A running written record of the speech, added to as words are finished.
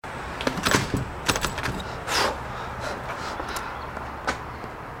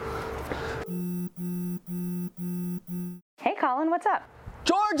What's up?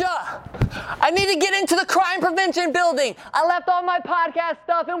 Georgia, I need to get into the crime prevention building. I left all my podcast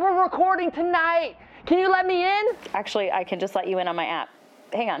stuff and we're recording tonight. Can you let me in? Actually, I can just let you in on my app.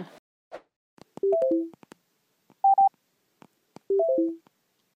 Hang on.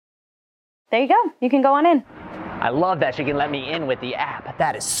 There you go. You can go on in. I love that she can let me in with the app.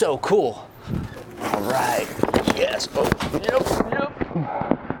 That is so cool. All right. Yes. Oh, yep.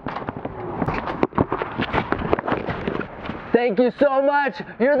 Thank you so much.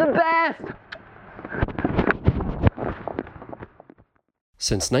 You're the best.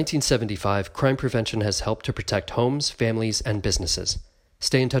 Since 1975, crime prevention has helped to protect homes, families, and businesses.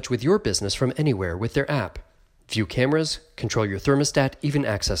 Stay in touch with your business from anywhere with their app. View cameras, control your thermostat, even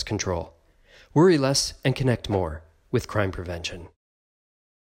access control. Worry less and connect more with crime prevention.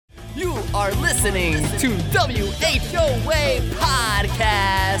 You are listening to WHOA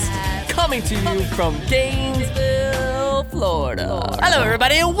Podcast, coming to you from Gainesville, Florida. Hello,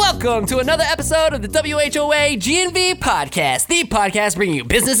 everybody, and welcome to another episode of the WHOA GNV Podcast, the podcast bringing you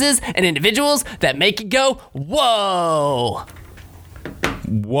businesses and individuals that make you go, whoa.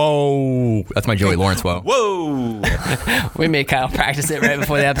 Whoa. That's my Joey Lawrence whoa. Whoa. We made Kyle practice it right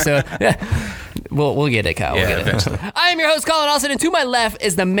before the episode. We'll get it, Kyle. We'll get it eventually. I am your host, Colin Austin, and to my left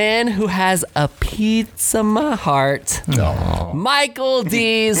is the man who has a pizza heart. No. Michael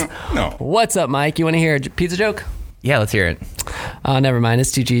Dees. No. What's up, Mike? You want to hear a pizza joke? Yeah, let's hear it. Oh, never mind.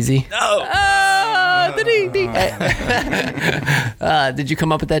 It's too cheesy. No. Did you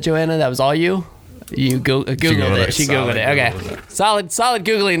come up with that, Joanna? That was all you? You Googled it. She Googled it. Okay. Solid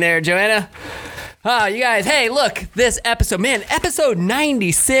Googling there, Joanna. You guys, hey, look, this episode, man, episode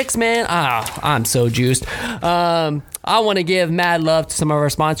 96, man. I'm so juiced. I want to give mad love to some of our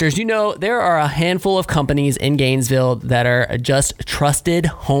sponsors. You know, there are a handful of companies in Gainesville that are just trusted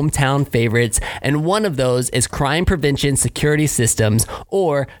hometown favorites, and one of those is Crime Prevention Security Systems,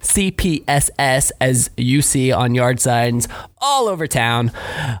 or CPSS, as you see on yard signs all over town.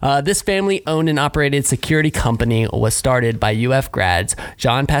 This family-owned and operated security company was started by UF grads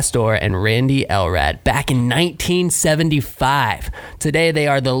John Pastor and Randy Elrad back in 1975. Today, they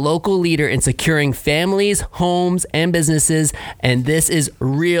are the local leader in securing families, homes, and businesses, and this is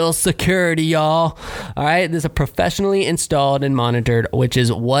real security, y'all. All right, this is professionally installed and monitored, which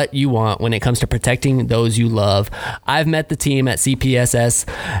is what you want when it comes to protecting those you love. I've met the team at CPSS,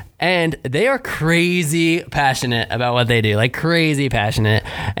 and they are crazy passionate about what they do, like crazy passionate.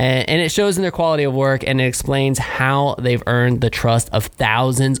 And it shows in their quality of work, and it explains how they've earned the trust of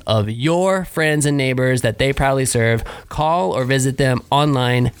thousands of your friends and neighbors that they proudly serve. Call or visit them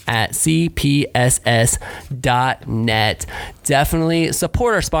online at cpss.net. Definitely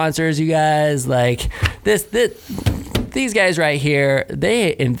support our sponsors, you guys. Like these guys right here,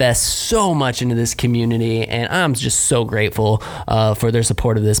 they invest so much into this community, and I'm just so grateful for their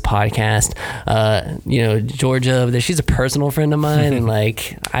support of this podcast. You know, Georgia, she's a personal friend of mine, and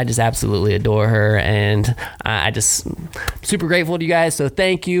like I just absolutely adore her, and I just super grateful to you guys. So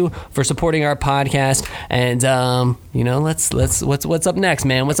thank you for supporting our podcast. And you know, let's what's up next,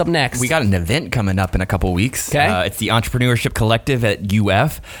 man? What's up next? We got an event coming up in a couple weeks. Okay. It's the Entrepreneurship Collective at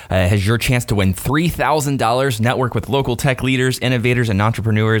UF. Has your chance to win $3,000. Network with local tech leaders, innovators, and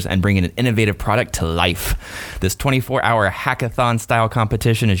entrepreneurs, and bring an innovative product to life. This 24-hour hackathon-style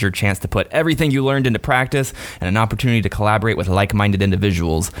competition is your chance to put everything you learned into practice and an opportunity to collaborate with like-minded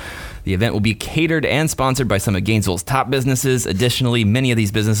individuals. The event will be catered and sponsored by some of Gainesville's top businesses. Additionally, many of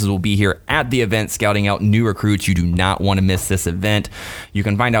these businesses will be here at the event scouting out new recruits. You do not want to miss this event. You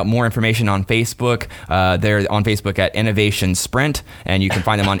can find out more information on Facebook. They're on Facebook at Innovation Sprint, and you can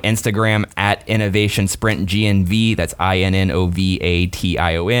find them on Instagram at Innovation Sprint GNV. That's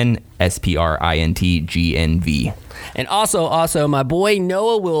INNOVATION SPRINTGNV. And also, my boy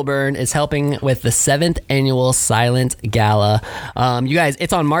Noah Wilburn is helping with the 7th annual Silent Gala. You guys,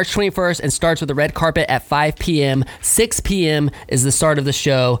 it's on March 21st and starts with the red carpet at 5 p.m. 6 p.m. is the start of the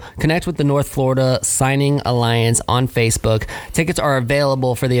show. Connect with the North Florida Signing Alliance on Facebook. Tickets are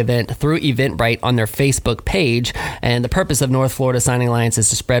available for the event through Eventbrite on their Facebook page. And the purpose of North Florida Signing Alliance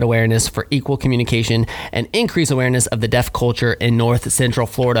is to spread awareness for equal communication and increase awareness of the deaf culture in North Central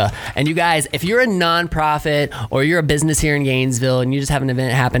Florida. And you guys, if you're a nonprofit or you're a business here in Gainesville and you just have an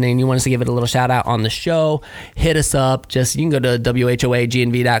event happening and you want us to give it a little shout out on the show, hit us up. You can go to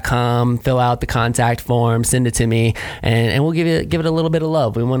whoagnv.com, fill out the contact form, send it to me, and we'll give it a little bit of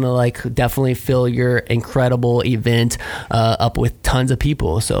love. We want to definitely fill your incredible event up with tons of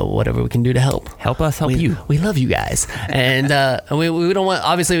people. So whatever we can do to help Help us help you. We love you guys. And we don't want,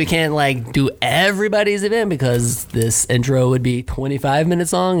 obviously we can't do everybody's event because this intro would be 25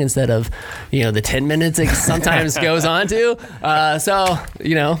 minutes long instead instead of, the 10 minutes it sometimes goes on to.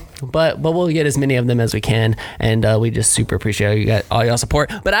 But we'll get as many of them as we can. And we just super appreciate all y'all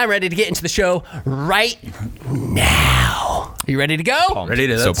support. But I'm ready to get into the show right now. Are you ready to go? Pumped. Ready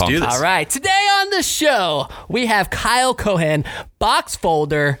to let's do this. All right. Today on the show, we have Kyle Cohan, box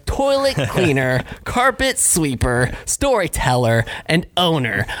folder, toilet cleaner, carpet sweeper, storyteller, and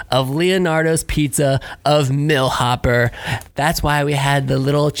owner of Leonardo's Pizza of Millhopper. That's why we had the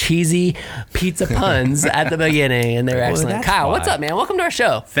little cheesy pizza puns at the beginning, and they were excellent. Kyle, what's up, man? Welcome to our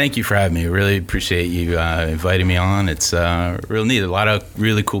show. Thank you for having me. Really appreciate you inviting me on. It's real neat. A lot of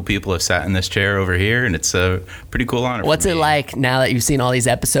really cool people have sat in this chair over here, and it's a pretty cool honor. What's it like now that you've seen all these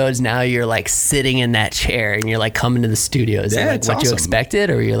episodes? Now you're like sitting in that chair, and you're like coming to the studio. Is it like what you expected,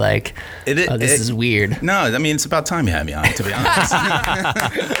 or you're like, this is weird? No, I mean, it's about time you had me on, to be honest.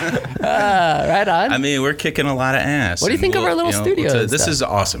 Right on. I mean, we're kicking a lot of ass. What do you think of our little studio? This is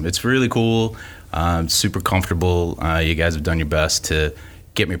awesome. It's really cool. Super comfortable. You guys have done your best to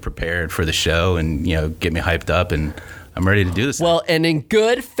get me prepared for the show and, get me hyped up, and I'm ready to do this. Well, and in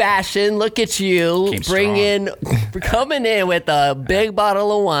good fashion, look at you coming in with a big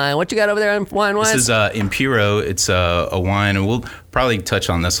bottle of wine. What you got over there on wine-wise? This is Impero. It's a wine, and we'll probably touch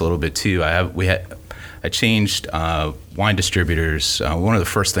on this a little bit too. I changed wine distributors. One of the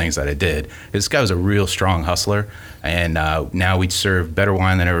first things that I did, this guy was a real strong hustler, and now we serve better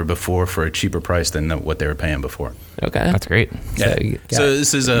wine than ever before for a cheaper price than what they were paying before. Okay, that's great. Yeah. So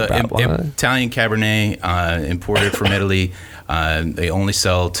this is a Italian Cabernet imported from Italy. They only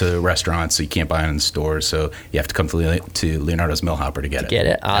sell to restaurants, so you can't buy it in the stores. So you have to come to Leonardo's Millhopper to get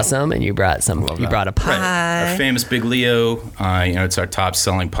it. Awesome. And you brought brought a pie. Right. Our famous Big Leo. It's our top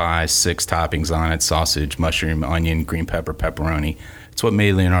selling pie. 6 toppings on it: sausage, mushroom, onion, green pepper, pepperoni. It's what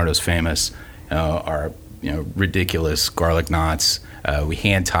made Leonardo's famous. Our ridiculous garlic knots. We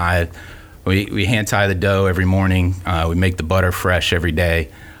hand tie the dough every morning. We make the butter fresh every day.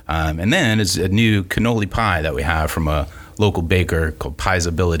 And then it's a new cannoli pie that we have from a local baker called Pie's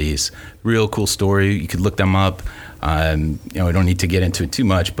Abilities. Real cool story. You could look them up. We don't need to get into it too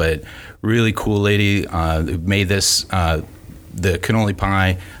much, but really cool lady who made this, the cannoli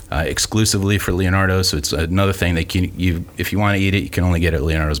pie, exclusively for Leonardo. So it's another thing that if you want to eat it, you can only get it at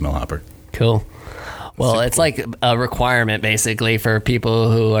Leonardo's Millhopper. Cool. Well, it's like a requirement basically for people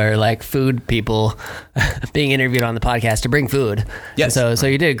who are like food people being interviewed on the podcast to bring food. Yes. So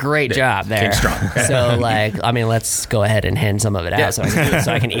you did a great job there. Came strong. So let's go ahead and hand some of it out so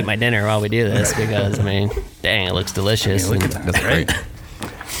I can eat my dinner while we do this, because dang, it looks delicious. Look at that. That's great.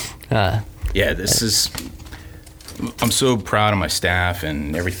 I'm so proud of my staff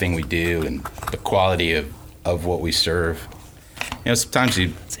and everything we do and the quality of what we serve. Sometimes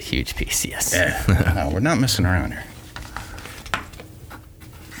it's a huge piece, yes. Yeah, no, we're not messing around here.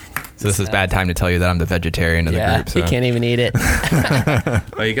 So this is bad time to tell you that I'm the vegetarian of the group. So he can't even eat it.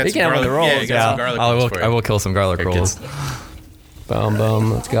 Well, you got some garlic rolls. Yeah, you got some garlic rolls for you. I will kill some garlic rolls. Boom,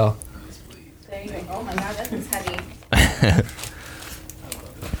 boom. Let's go. There you go. Oh my God, that is heavy.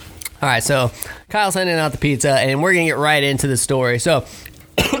 All right, so Kyle's sending out the pizza, and we're gonna get right into the story. So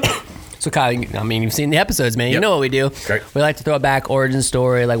Kyle, you've seen the episodes, man. Yep. You know what we do. Great. We like to throw back origin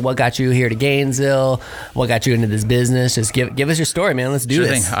story, like what got you here to Gainesville, what got you into this business. Just give us your story, man. Let's do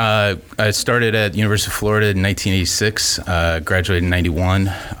this. I started at University of Florida in 1986, graduated in 91.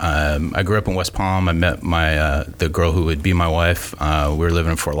 I grew up in West Palm. I met the girl who would be my wife. We were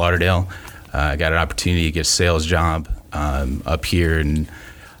living in Fort Lauderdale. I got an opportunity to get a sales job up here in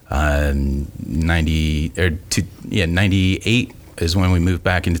 98 is when we moved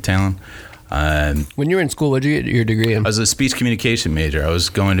back into town. When you were in school, what did you get your degree in? I was a speech communication major. I was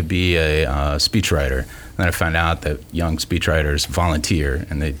going to be a speechwriter. And then I found out that young speechwriters volunteer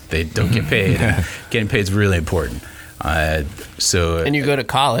and they don't get paid. Getting paid is really important. And you go to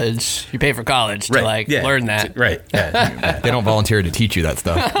college, you pay for college to learn that. Right. Yeah. They don't volunteer to teach you that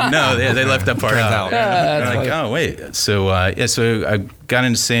stuff. No, they left that part out. They're like, oh, wait. So I got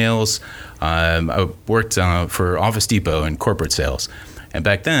into sales. I worked for Office Depot in corporate sales. And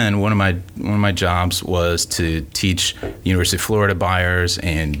back then, one of my jobs was to teach University of Florida buyers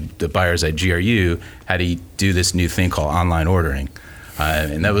and the buyers at GRU how to do this new thing called online ordering.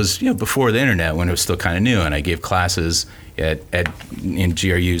 And that was before the internet, when it was still kind of new. And I gave classes in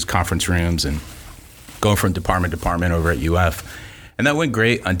GRU's conference rooms and going from department to department over at UF. And that went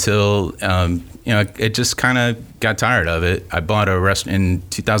great until it just kind of got tired of it. I bought a restaurant in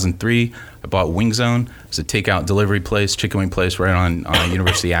 2003. I bought Wing Zone. It's a takeout delivery place, chicken wing place right on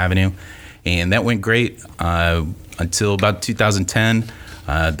University Avenue. And that went great until about 2010.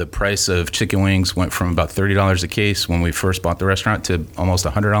 The price of chicken wings went from about $30 a case when we first bought the restaurant to almost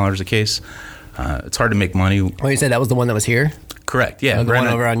 $100 a case. It's hard to make money. Oh, you said that was the one that was here? Correct. Yeah. The one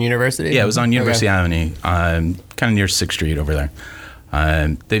over on University? Yeah, it was on University Avenue, kind of near 6th Street over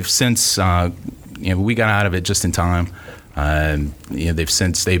there. They've since, we got out of it just in time. I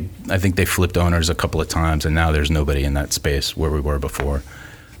think they flipped owners a couple of times, and now there's nobody in that space where we were before.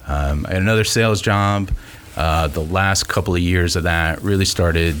 I had another sales job. The last couple of years of that really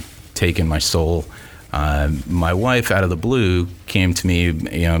started taking my soul. My wife, out of the blue, came to me.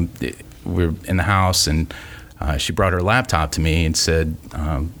 We were in the house, and she brought her laptop to me and said,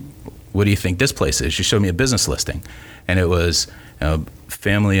 "What do you think this place is?" She showed me a business listing, and it was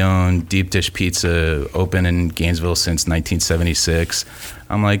family-owned deep dish pizza, open in Gainesville since 1976.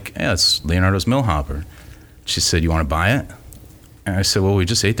 I'm like, "Yeah, it's Leonardo's Millhopper." She said, "You want to buy it?" And I said, "Well, we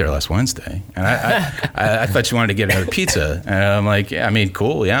just ate there last Wednesday." And I thought she wanted to get another pizza. And I'm like, "Yeah, I mean,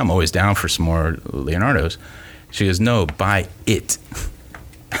 cool. Yeah, I'm always down for some more Leonardo's." She goes, "No, buy it."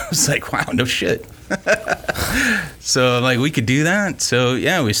 I was like, "Wow, no shit." So I'm like, we could do that. So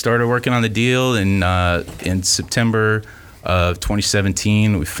yeah, we started working on the deal in September of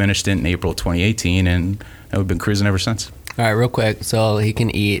 2017. We finished it in April 2018, and we've been cruising ever since. All right, real quick, so he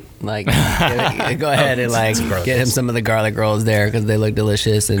can eat. Go ahead and get him some of the garlic rolls there because they look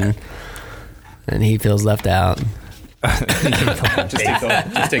delicious, and he feels left out. Just take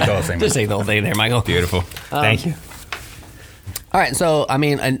the whole thing. Just take the whole thing there, Michael. Beautiful. Thank you. All right, so I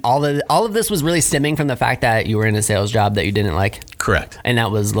mean, and all of this was really stemming from the fact that you were in a sales job that you didn't like. Correct. And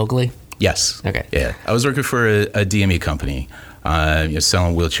that was locally? Yes. Okay. Yeah, I was working for a DME company,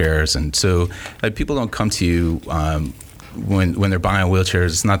 selling wheelchairs, and so people don't come to you when they're buying wheelchairs.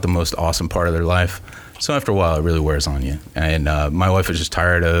 It's not the most awesome part of their life. So after a while, it really wears on you. And my wife was just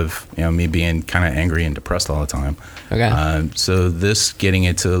tired of me being kind of angry and depressed all the time. Okay. So this getting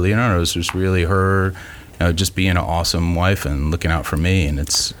into Leonardo's was really her. Just being an awesome wife and looking out for me, and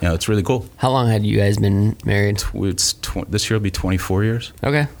it's really cool. How long had you guys been married? This year will be 24 years.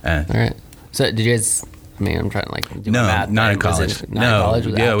 Okay. All right. So did you guys? I mean, I'm trying to do my math. Not in college. Not in college?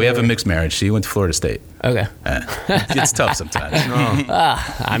 Yeah, we have a mixed marriage. She went to Florida State. Okay. It's tough sometimes.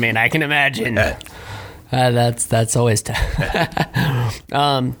 I mean, I can imagine. That's always tough.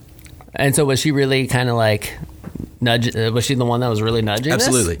 And so was she really kind of like was she the one that was really nudging?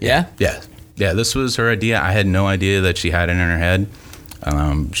 Absolutely. This? Yeah. Yeah, this was her idea. I had no idea that she had it in her head.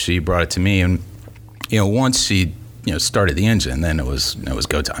 She brought it to me, and once she started the engine, then it was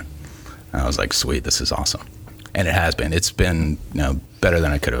go time. And I was like, sweet, this is awesome, and it has been. It's been better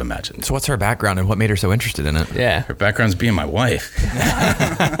than I could have imagined. So what's her background and what made her so interested in it? Yeah, her background's being my wife.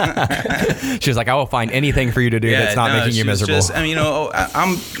 She was like, I will find anything for you to do that's not making you miserable.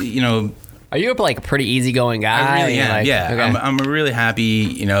 I'm Are you a pretty easygoing guy? I really am. Yeah, okay. I'm a really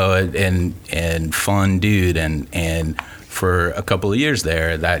happy, and fun dude, and for a couple of years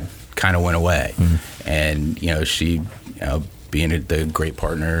there, that kind of went away, and she, being the great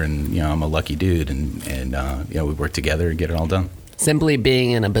partner, and I'm a lucky dude, and we work together and get it all done. Simply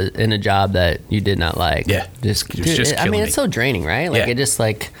being in a job that you did not like. Yeah, I mean, it's so draining, right? Like it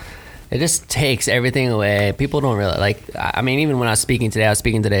just takes everything away. People don't really I mean, even when I was speaking today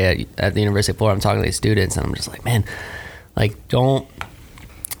at the University of Florida, I'm talking to these students, and I'm just like, man,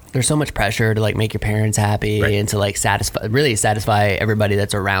 there's so much pressure to make your parents happy, right, and to satisfy everybody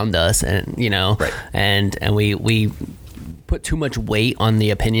that's around us, and right, and we put too much weight on the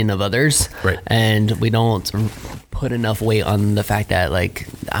opinion of others, right, and we don't put enough weight on the fact that I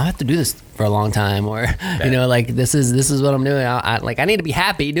have to do this for a long time, or this is what I'm doing. I need to be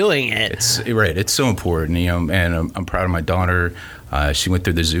happy doing it. It's right. It's so important, and I'm proud of my daughter. She went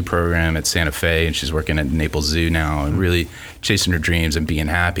through the zoo program at Santa Fe, and she's working at Naples Zoo now, and really chasing her dreams and being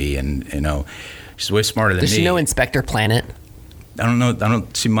happy. And she's way smarter than me. Does she know Inspector Planet? I don't know.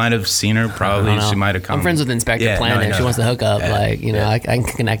 She might have seen her. Probably she might have come. I'm friends with Inspector Planet. If she wants to hook up, I can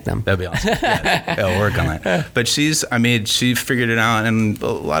connect them. That'd be awesome. Yeah, I'll work on that. But she figured it out, and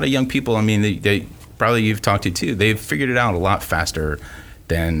a lot of young people. I mean, they probably you've talked to too. They've figured it out a lot faster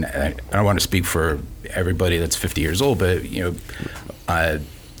than. I don't want to speak for everybody that's 50 years old, but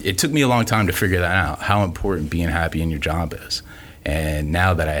it took me a long time to figure that out. How important being happy in your job is. And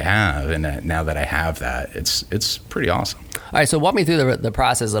now that I have, that, it's pretty awesome. All right, so walk me through the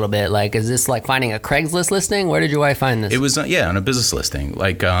process a little bit. Is this like finding a Craigslist listing? Where did your wife find this? It was on a business listing,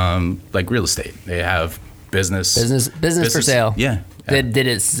 like real estate. They have business for sale. Yeah. Did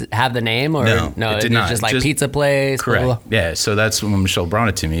it have the name or no? It did not. Just like pizza place. Correct. Blah, blah. Yeah. So that's when Michelle brought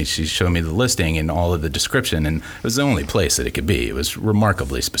it to me. She showed me the listing and all of the description, and it was the only place that it could be. It was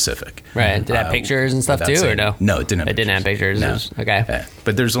remarkably specific. Right. Did it have pictures and stuff too, or no? No, it didn't. It didn't have pictures. No. Okay. Yeah.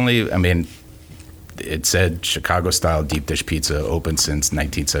 But there's only. I mean, it said Chicago-style deep dish pizza open since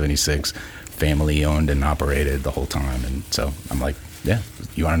 1976, family owned and operated the whole time, and so I'm like, yeah,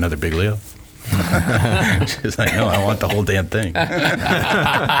 you want another Big Leo? She's like, no, I want the whole damn thing.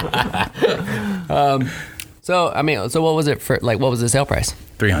 So what was it for? Like, what was the sale price?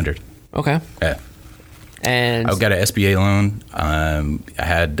 $300. Okay. Yeah. And I got an SBA loan. I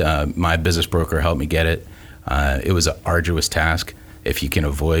had my business broker help me get it. It was an arduous task. If you can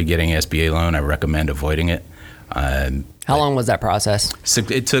avoid getting an SBA loan, I recommend avoiding it. how long was that process?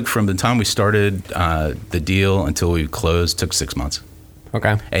 It took from the time we started the deal until we closed, took 6 months.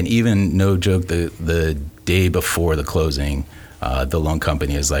 Okay. And even, no joke, the day before the closing, the loan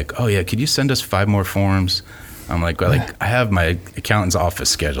company is like, oh yeah, could you send us 5 more forms? I'm like, I have my accountant's office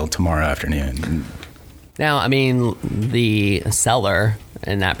scheduled tomorrow afternoon. Now, I mean, the seller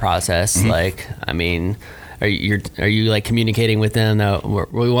in that process, like, I mean, are you like communicating with them that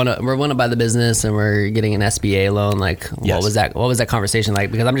we want to buy the business and we're getting an SBA loan? Like, Yes. what was that conversation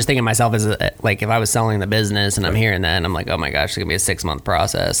like? Because I'm just thinking myself as like, if I was selling the business and I'm hearing that and I'm like, oh my gosh, it's gonna be a 6-month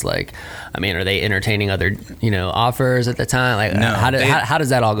process. Like, I mean, are they entertaining other offers at the time? Like, No, how does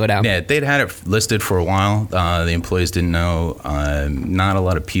that all go down? Yeah, they'd had it listed for a while. The employees didn't know. Not a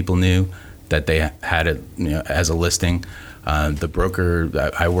lot of people knew that they had it as a listing. The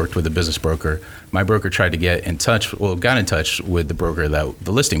broker, I worked with a business broker. My broker tried to got in touch with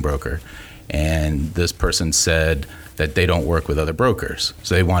the listing broker, and this person said that they don't work with other brokers,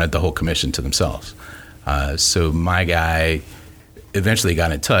 so they wanted the whole commission to themselves. So my guy eventually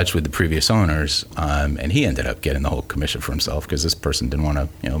got in touch with the previous owners, and he ended up getting the whole commission for himself because this person didn't want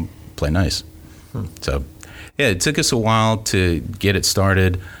to, play nice. So, yeah, it took us a while to get it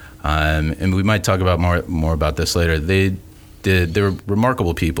started, and we might talk about more about this later. They were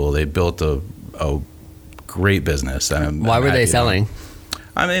remarkable people. They built a great business. Why were they selling?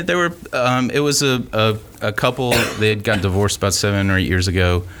 I mean, they were. It was a couple. They had got divorced about 7 or 8 years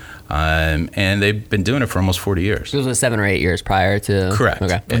ago, and they've been doing it for almost 40 years. This was 7 or 8 years prior to. Correct.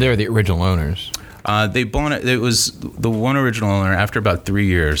 Okay. And they were the original owners. They bought it. It was the one original owner. After about 3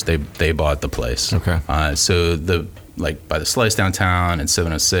 years, they bought the place. Okay. So by the Slice downtown and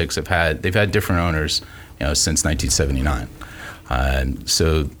 706, they've had different owners, since 1979.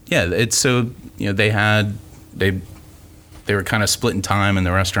 They were kind of splitting time in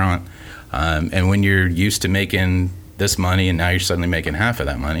the restaurant, and when you're used to making this money and now you're suddenly making half of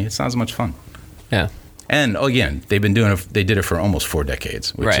that money, it's not as much fun. Yeah. And again, they did it for almost 4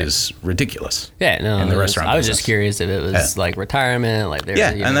 decades, which is ridiculous. Yeah, no. In the restaurant I was business. just curious if it was like retirement, like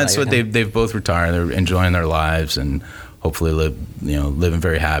and that's what they've both retired. They're enjoying their lives and hopefully living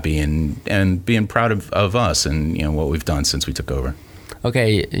very happy and being proud of us and what we've done since we took over.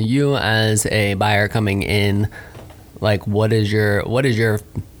 Okay, you as a buyer coming in, like what is your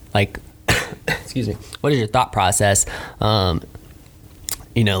like excuse me, what is your thought process?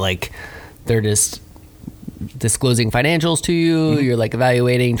 Like they're just disclosing financials to you, you're like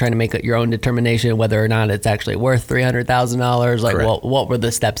evaluating, trying to make your own determination whether or not it's actually worth $300,000. Like what were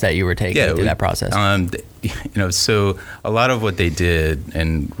the steps that you were taking through that process? So a lot of what they did,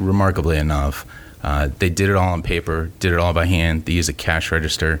 and remarkably enough, they did it all on paper, did it all by hand. They used a cash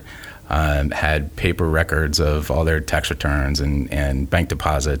register, had paper records of all their tax returns and bank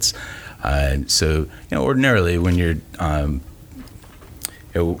deposits. So ordinarily when you're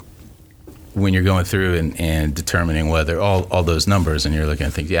going through and determining whether all those numbers, and you're looking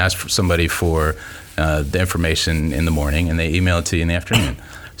at things, you ask for somebody for the information in the morning and they email it to you in the afternoon.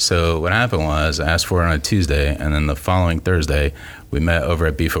 So what happened was I asked for it on a Tuesday, and then the following Thursday we met over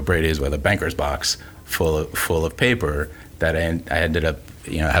at Beef O'Brady's with a banker's box full of paper that I ended up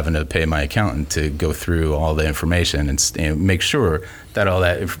having to pay my accountant to go through all the information and make sure that all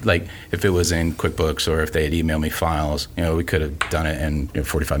that, if it was in QuickBooks or if they had emailed me files, we could have done it in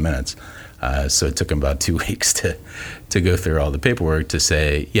 45 minutes. So it took them about 2 weeks to go through all the paperwork to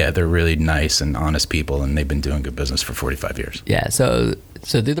say, yeah, they're really nice and honest people, and they've been doing good business for 45 years. Yeah. So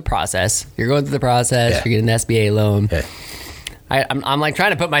through the process, you're going through the process. You're getting an SBA loan. Yeah. I'm like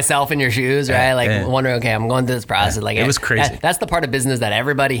trying to put myself in your shoes, right? Like wondering, okay, I'm going through this process. Like it was crazy. That's the part of business that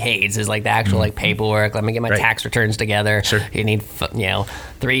everybody hates is like the actual like paperwork. Let me get my tax returns together. Sure. You need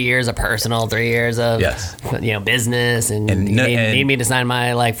 3 years of personal, 3 years of business, and you need me to sign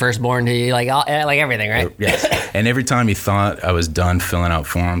my like firstborn to you, like everything, right? Yes. And every time you thought I was done filling out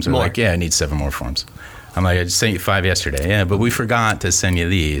forms, they're like, yeah, I need 7 more forms. I'm like, I just sent you 5 yesterday. Yeah, but we forgot to send you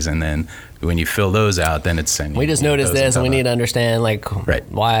these. And then when you fill those out, then it's sending. We just noticed this, and we need to understand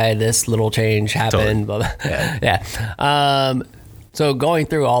why this little change happened. Totally. Yeah. So going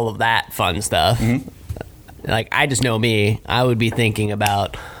through all of that fun stuff, I just know me. I would be thinking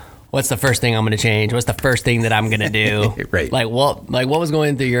about, what's the first thing I'm going to change? What's the first thing that I'm going to do? Right. What was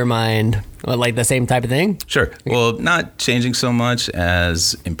going through your mind? Like the same type of thing? Sure. Okay. Well, not changing so much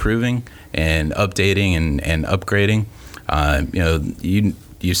as improving and updating and upgrading.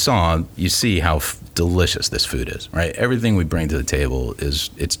 You see how delicious this food is, right? Everything we bring to the table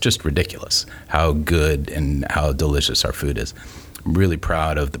it's just ridiculous how good and how delicious our food is. I'm really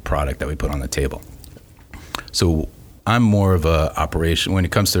proud of the product that we put on the table. So I'm more of a operation, when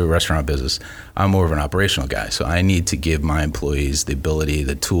it comes to a restaurant business, I'm more of an operational guy. So I need to give my employees the ability,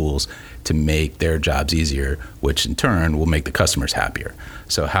 the tools to make their jobs easier, which in turn will make the customers happier.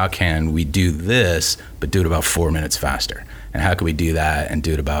 So how can we do this, but do it about 4 minutes faster? And how can we do that and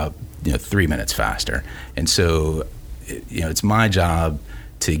do it about 3 minutes faster? And so, it's my job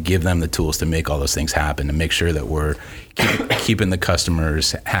to give them the tools to make all those things happen, to make sure that we're keeping the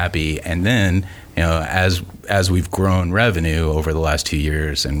customers happy. And then, as we've grown revenue over the last 2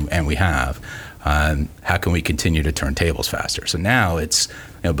 years, and we have, how can we continue to turn tables faster? So now it's,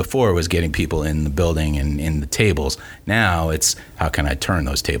 before it was getting people in the building and in the tables. Now it's, how can I turn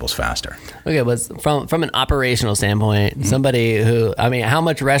those tables faster? Okay, but from an operational standpoint, somebody who, how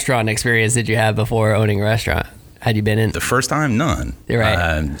much restaurant experience did you have before owning a restaurant? Had you been in? The first time, none. You're right.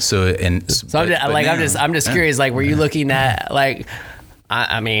 I'm just curious. Were you looking at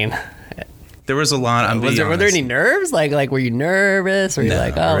There was a lot. Were there any nerves? Were you nervous? Were you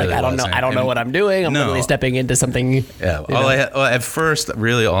really I don't know what I'm doing. I'm literally stepping into something. Yeah. At first,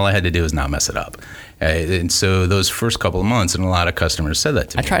 really, all I had to do was not mess it up. And so those first couple of months, and a lot of customers said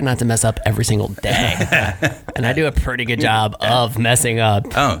that to me. I try not to mess up every single day, and I do a pretty good job of messing up.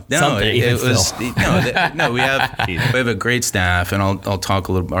 Oh no, something. We have a great staff, and I'll talk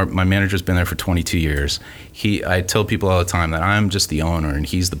a little. My manager's been there for 22 years. I tell people all the time that I'm just the owner and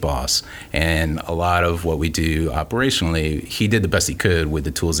he's the boss. And a lot of what we do operationally, he did the best he could with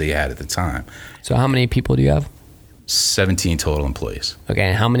the tools that he had at the time. So how many people do you have? 17 total employees. Okay,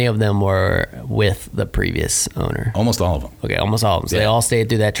 and how many of them were with the previous owner? Almost all of them. Okay, almost all of them. So they all stayed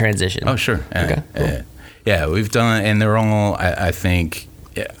through that transition. Oh, sure. Okay, cool. Yeah, we've done, and they're all, I think,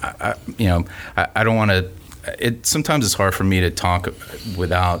 I don't want to, sometimes it's hard for me to talk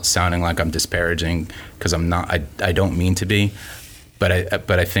without sounding like I'm disparaging, because I'm not, I don't mean to be, but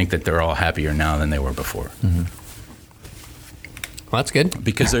I think that they're all happier now than they were before. Mm-hmm. Well, that's good.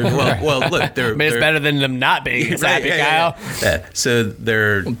 Because they're, look, they're... it's better than them not being as happy, Kyle. Yeah. So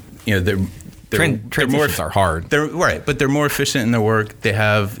they're transitions are hard. They're right, but they're more efficient in their work.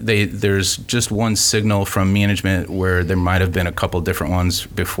 There's just one signal from management where there might have been a couple different ones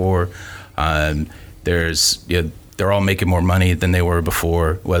before. They're all making more money than they were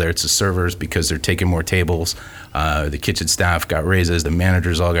before, whether it's the servers because they're taking more tables, the kitchen staff got raises, the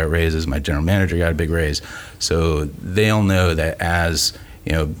managers all got raises, my general manager got a big raise. So they all know that as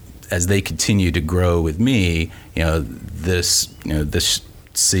they continue to grow with me, this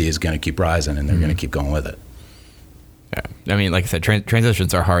sea is going to keep rising, and they're going to keep going with it. Yeah. Like I said,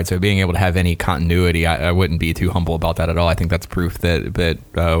 transitions are hard. So being able to have any continuity, I wouldn't be too humble about that at all. I think that's proof that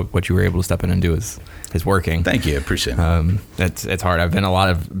what you were able to step in and do is working. Thank you. I appreciate it. It's hard. I've been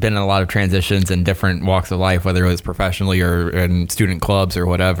in a lot of transitions in different walks of life, whether it was professionally or in student clubs or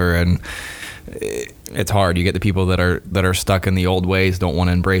whatever. And it's hard. You get the people that are stuck in the old ways, don't want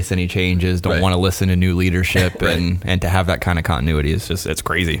to embrace any changes, don't want to listen to new leadership, and to have that kind of continuity is just, it's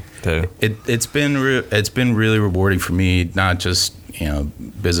crazy. It's been really rewarding for me, not just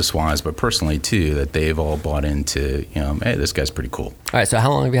business wise, but personally too, that they've all bought into hey, this guy's pretty cool. All right. So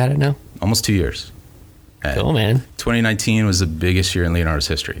how long have you had it now? Almost 2 years. Cool, man. 2019 was the biggest year in Leonardo's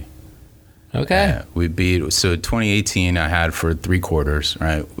history. Okay. We beat, so 2018 I had for 3 quarters,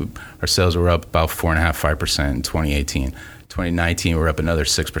 right? Our sales were up about 4.5-5% in 2018. 2019 we're up another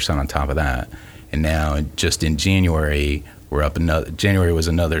 6% on top of that. And now just in January, January was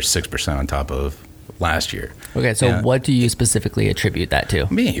another 6% on top of last year. Okay, so what do you specifically attribute that to?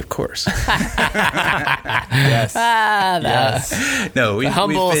 Me, of course. Yes. Yes. No, the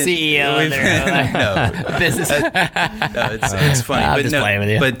humble CEO. Business. It's funny. I'm just playing with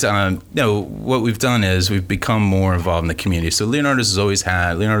you. But what we've done is we've become more involved in the community. So Leonardo's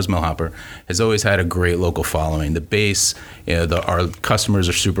Millhopper has always had a great local following. The base, our customers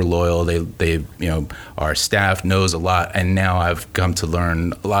are super loyal. They our staff knows a lot, and now I've come to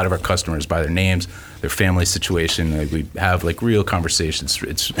learn a lot of our customers by their names. their family situation. Like, we have like real conversations.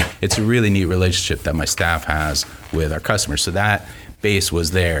 It's a really neat relationship that my staff has with our customers. So that base was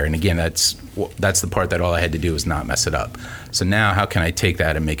there, and again, that's the part that all I had to do was not mess it up. So now, how can I take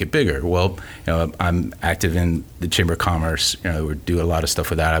that and make it bigger? Well, I'm active in the Chamber of Commerce. We do a lot of stuff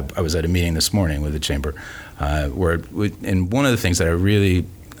with that. I was at a meeting this morning with the Chamber, and one of the things that I really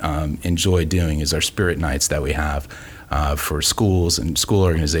enjoy doing is our Spirit Nights that we have for schools and school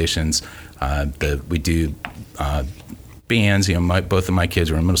organizations. We do bands. Both of my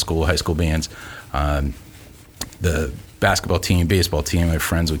kids are in middle school, high school bands. The basketball team, baseball team. I have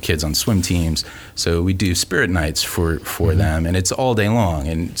friends with kids on swim teams. So we do Spirit Nights for them, and it's all day long.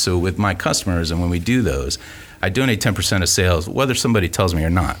 And so with my customers, and when we do those, I donate 10% of sales, whether somebody tells me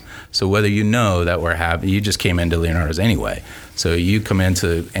or not. So whether that you just came into Leonardo's anyway. So you come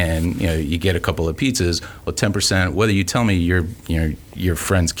into and you get a couple of pizzas. Well, 10%. Whether you tell me your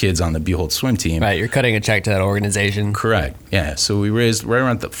friend's kid's on the Behold swim team, right? You're cutting a check to that organization. Correct. Yeah. So we raised right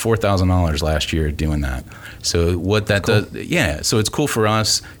around $4,000 last year doing that. So what that does, yeah. So it's cool for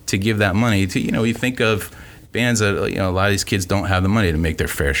us to give that money to you think of bands that a lot of these kids don't have the money to make their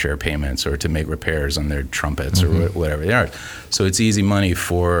fair share payments or to make repairs on their trumpets or whatever they are. So it's easy money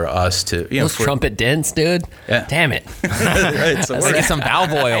for us to those trumpet dents, dude. Yeah. Damn it. Right. So let's get some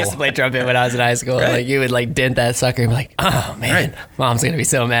valve oil. I used to play trumpet when I was in high school. Right. Like you would dent that sucker and be like, oh man, Mom's gonna be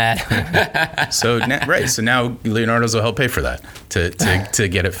so mad. So now Leonardo's will help pay for that to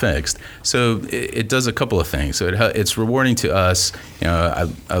get it fixed. So it does a couple of things. So it's rewarding to us.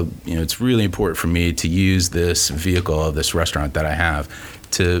 It's really important for me to use this vehicle of this restaurant that I have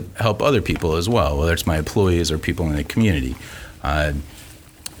to help other people as well, whether it's my employees or people in the community.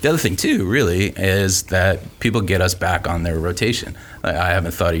 The other thing too, really, is that people get us back on their rotation. I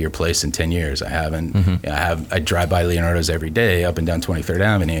haven't thought of your place in 10 years. I haven't. I drive by Leonardo's every day up and down 23rd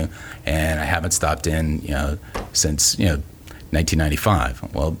Avenue, and I haven't stopped in since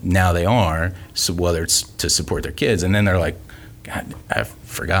 1995. Well, now they are. So whether it's to support their kids, and then they're like, God, I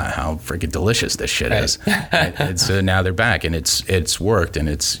forgot how freaking delicious this shit is. And so now they're back, and it's worked, and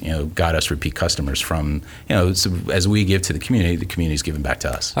it's got us repeat customers from so as we give to the community's giving back to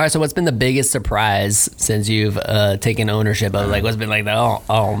us. All right, so what's been the biggest surprise since you've taken ownership of what's been like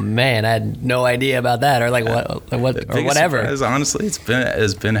oh man, I had no idea about that, or what or whatever. Surprise, honestly,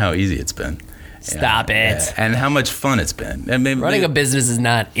 has been how easy it's been. Stop it. Yeah. And how much fun it's been. Running a business is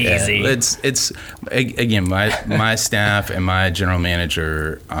not easy. Yeah, it's again, my staff and my general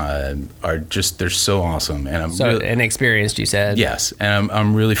manager are just, they're so awesome, and I'm and experienced, you said. Yes, and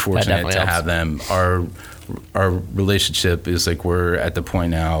I'm really fortunate to have them. Our relationship is like, we're at the point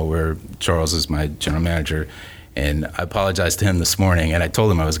now where Charles is my general manager. And I apologized to him this morning, and I told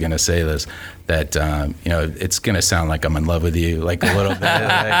him I was going to say this, that it's going to sound like I'm in love with you, like a little bit.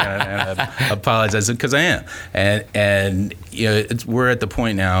 And I apologize, because I am. And we're at the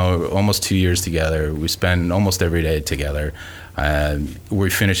point now, almost 2 years together. We spend almost every day together. We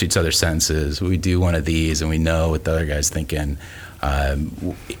finish each other's sentences. We do one of these, and we know what the other guy's thinking. I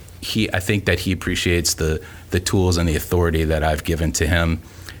think that he appreciates the tools and the authority that I've given to him.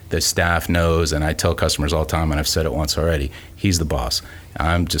 The staff knows, and I tell customers all the time, and I've said it once already, he's the boss.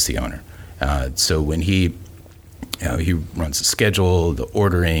 I'm just the owner. So when he runs the schedule, the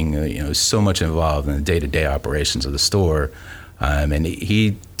ordering, so much involved in the day-to-day operations of the store. And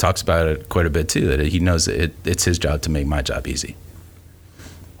he talks about it quite a bit too, that he knows that it's his job to make my job easy.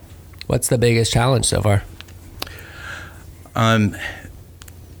 What's the biggest challenge so far?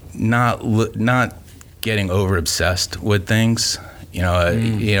 Not getting over obsessed with things.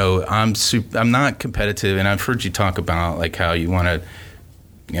 I'm not competitive, and I've heard you talk about like how you want to,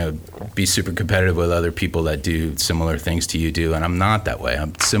 be super competitive with other people that do similar things to you do, and I'm not that way.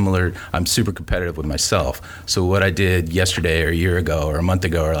 I'm super competitive with myself. So what I did yesterday or a year ago or a month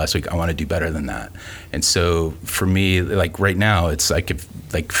ago or last week, I want to do better than that. And so for me, like right now, I could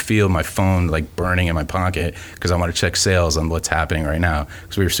like feel my phone like burning in my pocket because I want to check sales on what's happening right now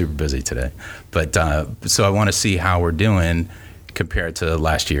because we were super busy today. But so I want to see how we're doing compared to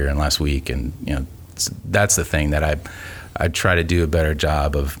last year and last week, and that's the thing that I try to do a better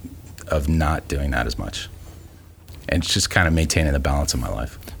job of not doing that as much, and it's just kind of maintaining the balance in my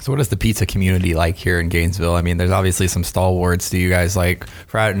life. So what is the pizza community like here in Gainesville? I mean, there's obviously some stalwarts. Do you guys like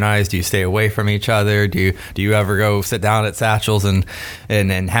fraternize? Do you stay away from each other? Do you ever go sit down at Satchel's and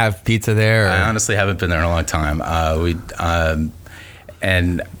have pizza there? Or? I honestly haven't been there in a long time.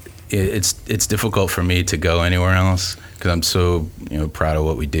 And it's difficult for me to go anywhere else because I'm so proud of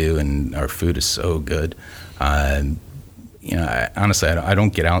what we do, and our food is so good. Honestly, I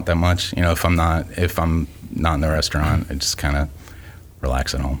don't get out that much. If I'm not in the restaurant, I just kind of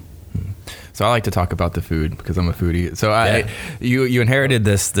relax at home. So I like to talk about the food because I'm a foodie. So you inherited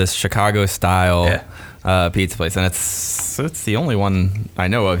this Chicago style pizza place, and it's the only one I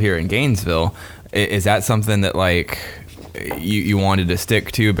know of here in Gainesville. Is that something that like you wanted to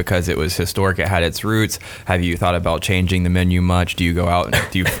stick to because it was historic, it had its roots? Have you thought about changing the menu much? Do you go out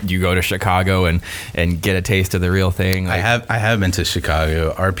and do you go to Chicago and get a taste of the real thing? Like, I have been to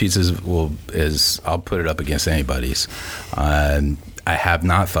Chicago. Our pizzas I'll put it up against anybody's. I have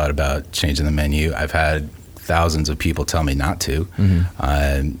not thought about changing the menu. I've had thousands of people tell me not to,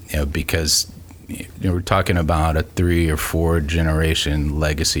 because we're talking about a 3 or 4 generation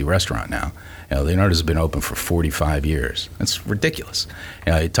legacy restaurant now. Leonardo's been open for 45 years. That's ridiculous.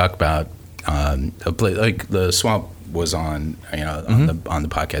 You talk about a place like the Swamp was on, on the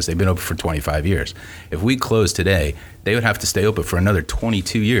podcast. They've been open for 25 years. If we close today, they would have to stay open for another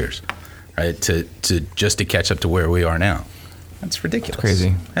 22 years, right? To catch up to where we are now. That's ridiculous. It's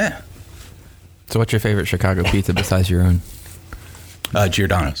crazy. Yeah. So what's your favorite Chicago pizza besides your own?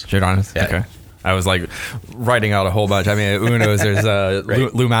 Giordano's. Giordano's? Yeah. Okay. I was like writing out a whole bunch. I mean, Uno's, there's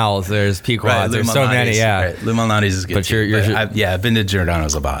right. Lou Mal's, there's Pequod's, there's so many, yeah. Right. Lou Malnati's is good but too. I've been to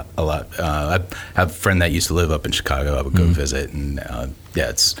Giordano's a lot. I have a friend that used to live up in Chicago. I would go visit, and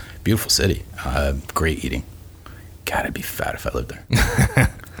it's a beautiful city. Great eating. God, I'd be fat if I lived there.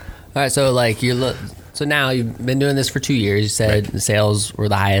 All right, so like so now you've been doing this for 2 years. You said the sales were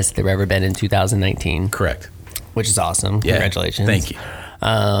the highest they've ever been in 2019. Correct. Which is awesome. Yeah. Congratulations. Thank you.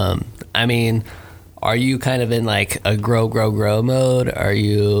 I mean, are you kind of in like a grow mode? Are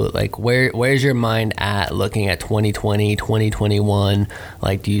you like, where's your mind at looking at 2020, 2021?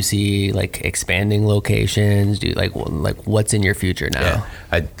 Like, do you see like expanding locations? Do you like what's in your future now?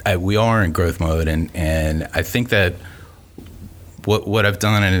 Yeah, we are in growth mode, and I think that what I've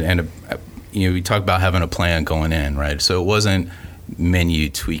done, and we talk about having a plan going in, right? So it wasn't menu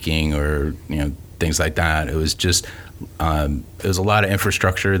tweaking or things like that. It was just it was a lot of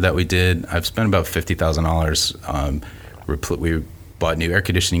infrastructure that we did. I've spent about $50,000. We bought new air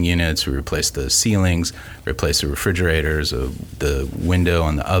conditioning units. We replaced the ceilings, replaced the refrigerators, the window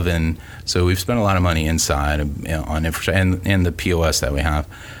on the oven. So we've spent a lot of money inside on infrastructure and the POS that we have.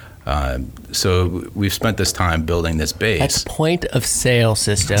 So we've spent this time building this base. That's point of sale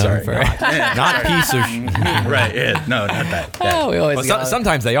system. Sorry, not piece of right. Yeah, no, not that. Oh, we always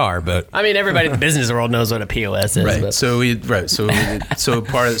sometimes they are, but I mean, everybody in the business world knows what a POS is. Right. But. So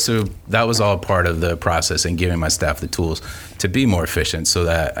that was all part of the process and giving my staff the tools to be more efficient so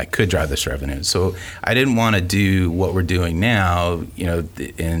that I could drive this revenue. So I didn't want to do what we're doing now,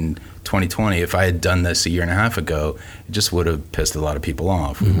 in 2020. If I had done this a year and a half ago, it just would have pissed a lot of people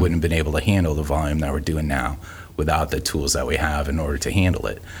off. We wouldn't have been able to handle the volume that we're doing now without the tools that we have in order to handle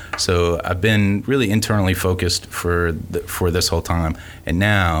it. So I've been really internally focused for this whole time, and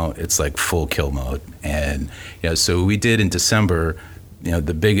now it's like full kill mode. And so we did in December.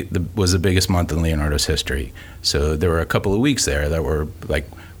 Was the biggest month in Leonardo's history. So there were a couple of weeks there that were like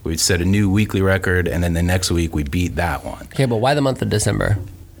we set a new weekly record, and then the next week we beat that one. Okay, but why the month of December?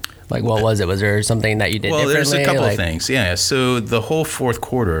 Like, what was it? Was there something that you did differently? Well, there's a couple of things. Yeah. So the whole fourth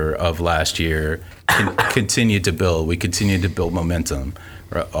quarter of last year continued to build. We continued to build momentum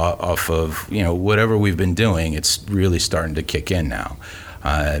off of, whatever we've been doing. It's really starting to kick in now.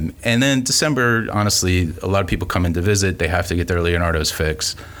 And then December, honestly, a lot of people come in to visit. They have to get their Leonardo's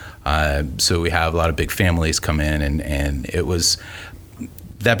fix. So we have a lot of big families come in. And it was,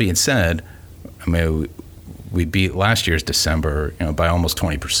 that being said, I mean, we beat last year's December, by almost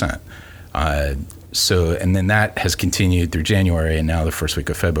 20%. And then that has continued through January, and now the first week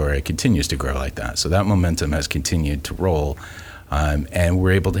of February it continues to grow like that. So that momentum has continued to roll, and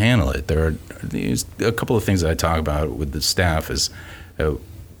we're able to handle it. There's a couple of things that I talk about with the staff is,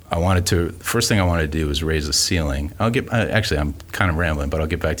 first thing I wanted to do was raise the ceiling. Actually, I'm kind of rambling, but I'll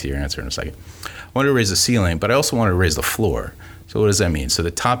get back to your answer in a second. I wanted to raise the ceiling, but I also wanted to raise the floor. So what does that mean? So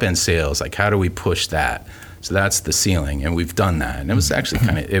the top end sales, like how do we push that? So that's the ceiling, and we've done that. And it was actually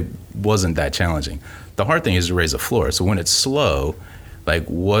it wasn't that challenging. The hard thing is to raise the floor. So when it's slow, like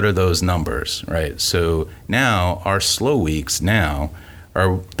what are those numbers, right? So now our slow weeks now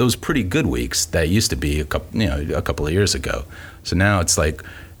are those pretty good weeks that used to be a couple of years ago. So now it's like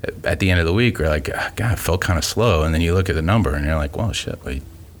at the end of the week, we're like, God, it felt kind of slow. And then you look at the number and you're like, well, shit, we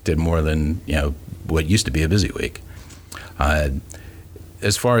did more than, what used to be a busy week.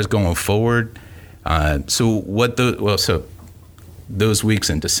 As far as going forward, so those weeks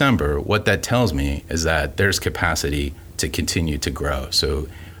in December, what that tells me is that there's capacity to continue to grow. So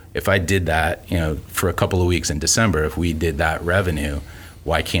if I did that, for a couple of weeks in December, if we did that revenue,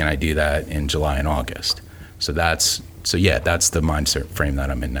 why can't I do that in July and August? So that's the mindset frame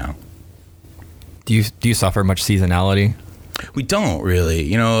that I'm in now. Do you suffer much seasonality? We don't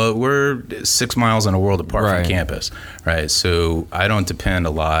really. We're 6 miles in a world apart from campus, right? So I don't depend a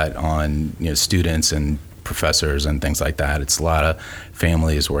lot on students and professors and things like that. It's a lot of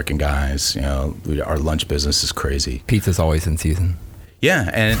families, working guys. Our lunch business is crazy. Pizza's always in season. Yeah,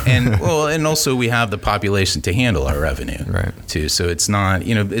 and well, and also we have the population to handle our revenue, too. So it's not,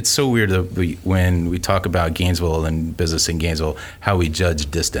 it's so weird that when we talk about Gainesville and business in Gainesville, how we judge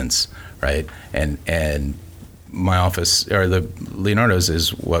distance, right? And my office, or the Leonardo's,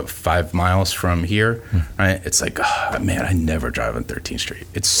 is 5 miles from here, right? It's like, oh, man, I never drive on 13th Street.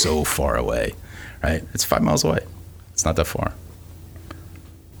 It's so far away, right? It's 5 miles away. It's not that far.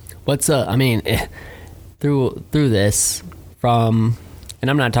 What's through this from, and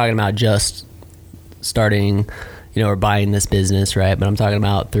I'm not talking about just starting, or buying this business, right? But I'm talking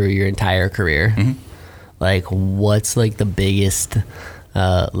about through your entire career. Like, what's like the biggest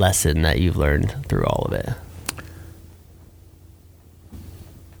lesson that you've learned through all of it?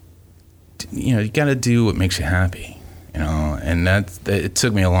 You got to do what makes you happy, and it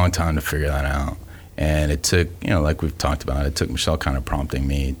took me a long time to figure that out. And it took, like we've talked about, it took Michelle kind of prompting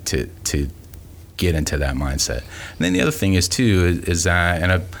me to get into that mindset. And then the other thing is too, is that, and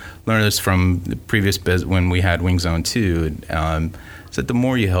I've learned this from the previous when we had Wing Zone 2, is that the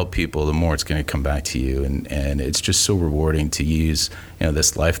more you help people, the more it's going to come back to you. And it's just so rewarding to use,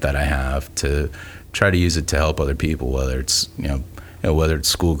 this life that I have to try to use it to help other people, whether it's, whether it's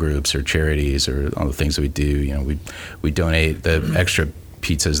school groups or charities or all the things that we do. We donate the extra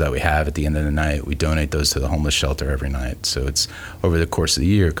pizzas that we have at the end of the night. We donate those to the homeless shelter every night. So it's over the course of the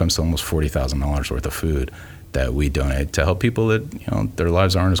year, it comes to almost $40,000 worth of food that we donate to help people that, their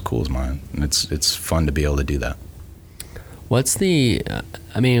lives aren't as cool as mine. And it's fun to be able to do that. What's the,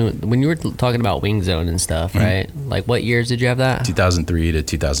 when you were talking about Wing Zone and stuff, right? Like, what years did you have that? 2003 to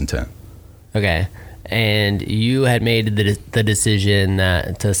 2010. Okay. And you had made the decision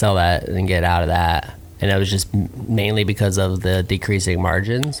to sell that and get out of that, and it was just mainly because of the decreasing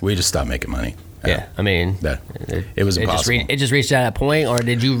margins? We just stopped making money. Yeah, it was impossible. It just reached that point, or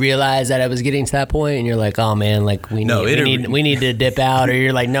did you realize that it was getting to that point, and you're like, oh man, like we need to dip out, or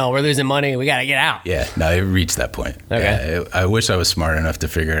you're like, no, we're losing money, we got to get out? Yeah, no, it reached that point. Okay. I wish I was smart enough to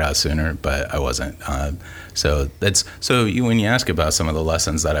figure it out sooner, but I wasn't. When you ask about some of the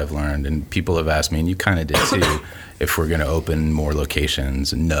lessons that I've learned, and people have asked me, and you kind of did too, if we're going to open more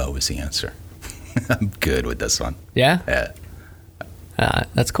locations, no is the answer. I'm good with this one. Yeah? Yeah.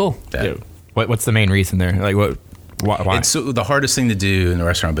 That's cool. Yeah. What's the main reason there? Like, why? It's the hardest thing to do in the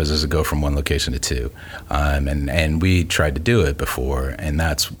restaurant business is to go from one location to two, and we tried to do it before, and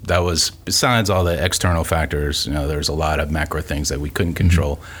that was, besides all the external factors, there's a lot of macro things that we couldn't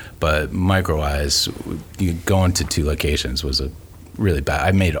control, but micro-wise, going to two locations was a really bad.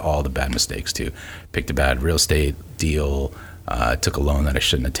 I made all the bad mistakes too. Picked a bad real estate deal, took a loan that I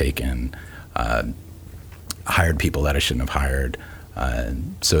shouldn't have taken, hired people that I shouldn't have hired.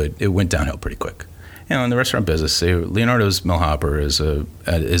 So it went downhill pretty quick. In the restaurant business, Leonardo's Millhopper is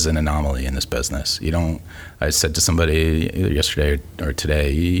an anomaly in this business. I said to somebody either yesterday or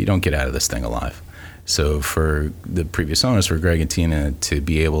today, you don't get out of this thing alive. So for the previous owners, for Greg and Tina, to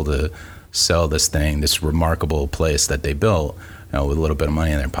be able to sell this thing, this remarkable place that they built, with a little bit of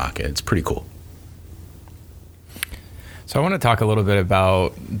money in their pocket, it's pretty cool. So I want to talk a little bit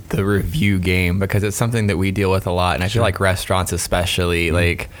about the review game, because it's something that we deal with a lot, and I feel like restaurants especially,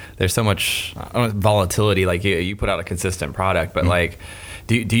 like there's so much volatility. Like you put out a consistent product, but like,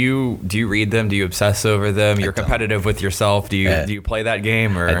 do you read them? Do you obsess over them? You're competitive with yourself. Do you play that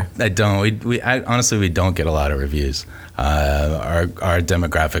game, or? I don't. Honestly, we don't get a lot of reviews. Our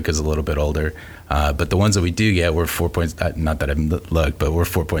demographic is a little bit older. But the ones that we do get, we're 4 points. Not that I've looked, but we're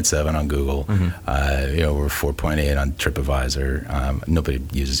 4.7 on Google. We're 4.8 on TripAdvisor. Nobody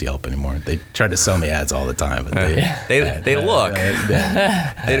uses Yelp anymore. They try to sell me ads all the time, but they look.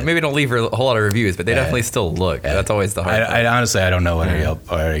 They maybe don't leave a whole lot of reviews, but they definitely still look. That's always the hard part. I honestly, I don't know what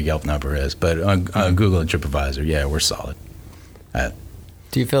our Yelp number is, but on Google and TripAdvisor, we're solid.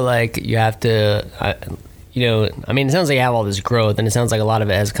 Do you feel like you have to? It sounds like you have all this growth, and it sounds like a lot of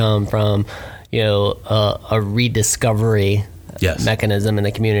it has come from, a rediscovery mechanism in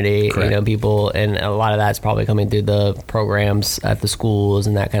the community. Correct. People, and a lot of that's probably coming through the programs at the schools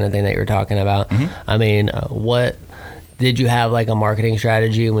and that kind of thing that you're talking about. What did you have, like a marketing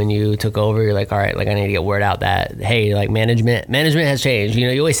strategy when you took over? You're like, all right, like I need to get word out that, hey, like management has changed.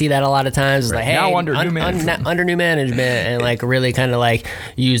 You always see that a lot of times. It's like, hey, now under new management, and like really kind of like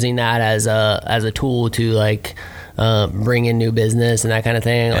using that as a tool to like bring in new business and that kind of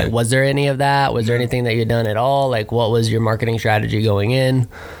thing. Like, was there any of that? Was there anything that you'd done at all? Like, what was your marketing strategy going in?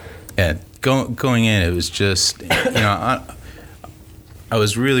 Yeah, going in, it was just, I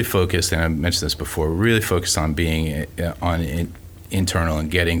was really focused, and I mentioned this before, really focused on being internal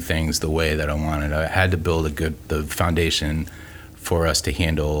and getting things the way that I wanted. I had to build the foundation for us to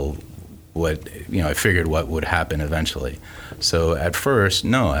handle what, I figured what would happen eventually. So at first,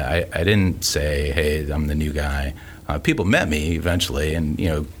 no, I didn't say, hey, I'm the new guy. People met me eventually and,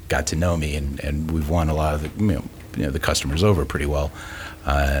 got to know me, and we've won a lot of the customers over pretty well.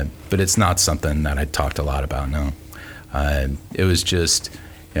 But it's not something that I talked a lot about, no. It was just,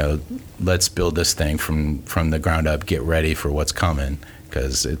 let's build this thing from the ground up, get ready for what's coming,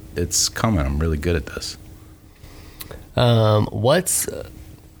 because it's coming. I'm really good at this. Through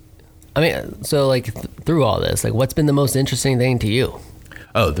all this, what's been the most interesting thing to you?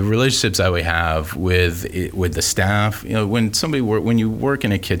 Oh, the relationships that we have with the staff. When you work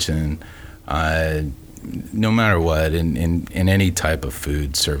in a kitchen, no matter what, in any type of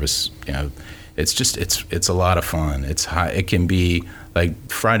food service, it's a lot of fun. It's high. It can be like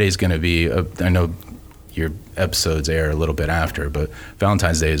Friday's going to be. I know your episodes air a little bit after, but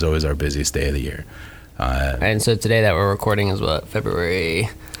Valentine's Day is always our busiest day of the year. And so today that we're recording is what, February?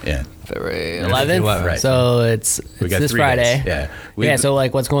 Yeah. February 11th. Right. So it's this Friday. Days. Yeah. So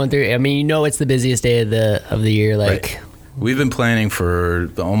what's going through? I mean, it's the busiest day of the year. Right. We've been planning for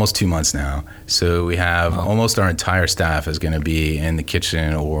almost 2 months now. So we have almost our entire staff is going to be in the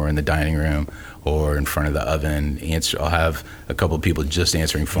kitchen or in the dining room or in front of the oven. I'll have a couple of people just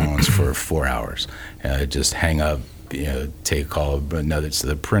answering phones for 4 hours. Just hang up, take a call. So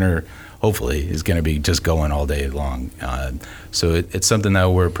the printer hopefully is going to be just going all day long. So it's something that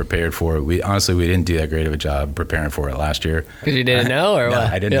we're prepared for. We didn't do that great of a job preparing for it last year. Because you didn't know, or no,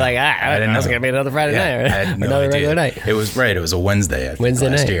 what? I didn't. You're know. like, I didn't know it was going to be another Friday night, right? I had no another idea. regular night. It was right. It was a Wednesday, I think,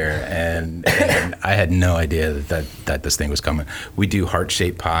 last year, and I had no idea that this thing was coming. We do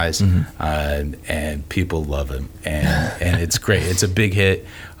heart-shaped pies, and people love them, and it's great. It's a big hit.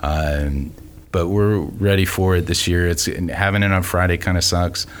 But we're ready for it this year. Having it on Friday kind of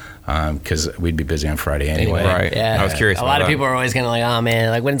sucks. Because we'd be busy on Friday anyway. Right. Yeah. I was curious. A lot of people are always kind of like, oh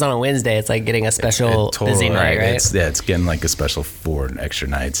man, when it's on a Wednesday, it's like getting a special busy night, right? It's getting like a special 4 extra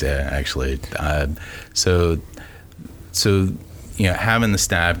nights. Yeah, actually. So having the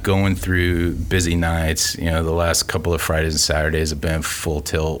staff going through busy nights. The last couple of Fridays and Saturdays have been full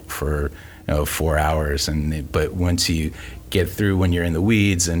tilt for 4 hours, but once you get through, when you're in the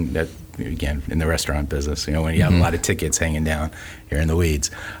weeds and that. Again, in the restaurant business, when you have a lot of tickets hanging down, you're in the weeds.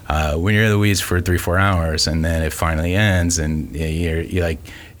 When you're in the weeds for 3-4 hours, and then it finally ends, and you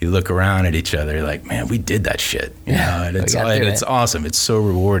look around at each other, you're like, man, we did that shit. And it's awesome. It's so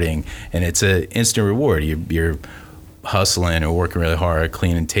rewarding, and it's an instant reward. You're hustling or working really hard,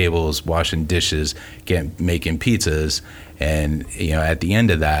 cleaning tables, washing dishes, making pizzas, and at the end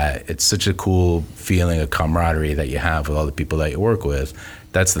of that, it's such a cool feeling of camaraderie that you have with all the people that you work with.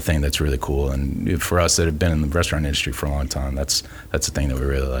 That's the thing that's really cool, and for us that have been in the restaurant industry for a long time, that's the thing that we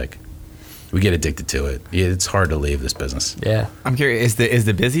really like. We get addicted to it. It's hard to leave this business. Yeah. I'm curious, is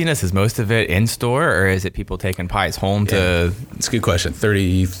the busyness, is most of it in store, or is it people taking pies home to? It's a good question.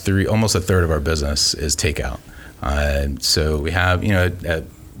 33, almost a third of our business is takeout. So we have, at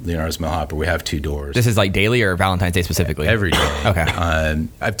Leonardo's Millhopper, we have 2 doors. This is like daily or Valentine's Day specifically? Every day. Okay.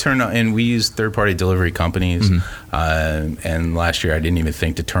 I've turned on, and we use third-party delivery companies. And last year I didn't even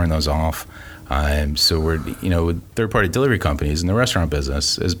think to turn those off. So we're, with third-party delivery companies in the restaurant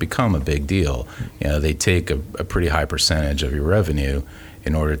business has become a big deal. They take a pretty high percentage of your revenue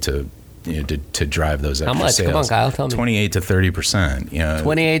in order to drive those extra sales. How much? Come on, Kyle, tell me. 28 to 30%.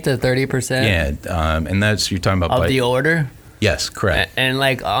 28 to 30%. Yeah, and that's, you're talking about of the order. Yes, correct. And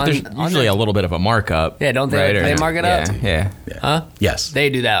there's usually a little bit of a markup. Yeah, don't they? Right, They mark it up. Yeah. Huh? Yes. They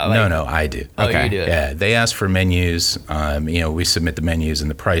do that. No, I do. Oh, Okay. you do it. Yeah, they ask for menus. We submit the menus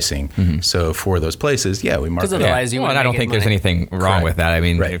and the pricing. So for those places, we mark it Because up. otherwise you Well, and I don't think there's anything wrong Correct. with that. I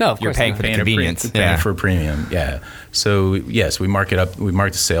mean, Right. if No, of you're course paying not. for the Paying convenience. paying for a premium. Yeah. So yes, we mark it up. We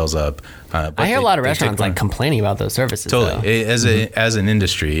mark the sales up. But I hear a lot of they restaurants take complaining about those services. Totally. Though. As an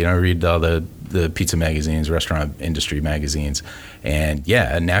industry, I read all the pizza magazines, restaurant industry magazines, and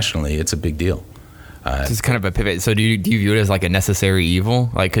nationally, it's a big deal. This is kind of a pivot. So do you view it as like a necessary evil?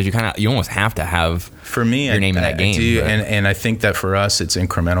 Like, because you almost have to have for me your name in that game. I do, and I think that for us, it's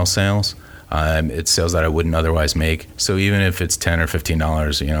incremental sales. It's sales that I wouldn't otherwise make. So even if it's $10 or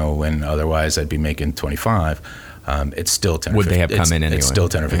 $15, when otherwise I'd be making $25. It's still $10. Would they have come in anyway? It's still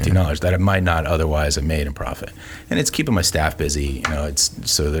 $10 or $15 that I might not otherwise have made in profit, and it's keeping my staff busy. It's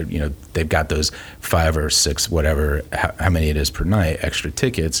so that they've got those 5 or 6, whatever, how many it is per night, extra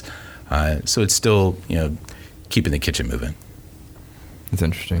tickets. So it's still keeping the kitchen moving. It's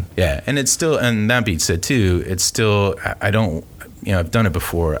interesting. Yeah, and it's still, and that being said too, it's still, I don't, I've done it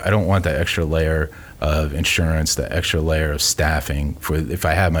before. I don't want that extra layer of insurance, that extra layer of staffing for if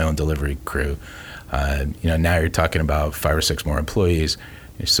I have my own delivery crew. Now you're talking about 5 or 6 more employees.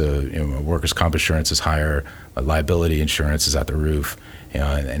 So, workers' comp insurance is higher, liability insurance is at the roof,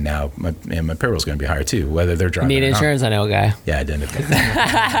 and now my payroll's going to be higher too, whether they're driving. Need insurance? I know a guy. Yeah, I didn't.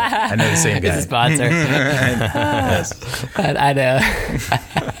 I know the same guy. He's a sponsor. Yes. I know.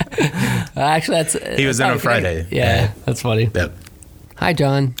 Actually, he was in on Friday. Yeah, that's funny. Yep. Hi,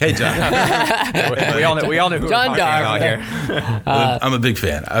 John. Hey, John. we all know who John we're talking Dar. about here. I'm a big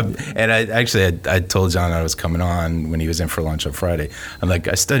fan. I told John I was coming on when he was in for lunch on Friday. I'm like,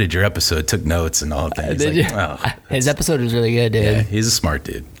 I studied your episode, took notes and all of that. He's Did like, you? oh. His episode was really good, dude. Yeah, he's a smart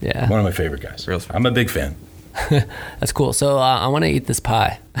dude. Yeah. One of my favorite guys. Real smart. I'm a big fan. That's cool. So I want to eat this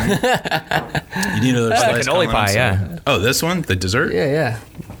pie. You need another slice? Cannoli pie, yeah. Oh, this one? The dessert? Yeah.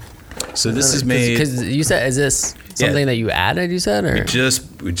 So this is made... Because you said, is this something that you added, you said? Or?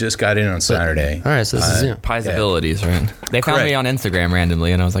 We just got in on Saturday. All right, so this is new. Pie's abilities, right? They found Correct. me on Instagram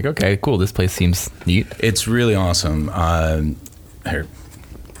randomly, and I was like, okay, cool. This place seems neat. It's really awesome. Here.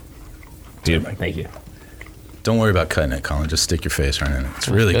 Thank you. Don't worry about cutting it, Colin. Just stick your face right in it. It's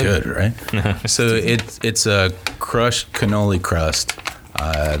really good, right? So it's a crushed cannoli crust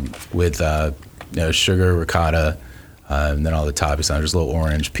with sugar, ricotta, and then all the toppings. There's a little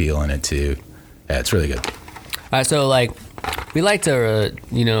orange peel in it too. Yeah, it's really good. All right, so we like to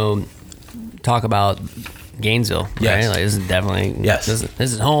talk about Gainesville, right? Yes. Like, this is definitely Yes. This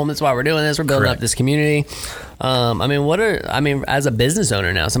is home. That's why we're doing this. We're building Correct. up this community. As a business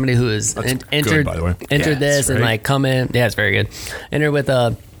owner now, somebody who has entered by the way. entered Yeah, this it's and great. come in. Yeah, it's very good. Enter with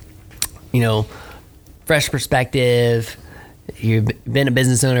a fresh perspective. You've been a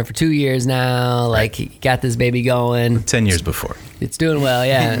business owner for 2 years now. Like, you got this baby going. 10 years before. It's doing well,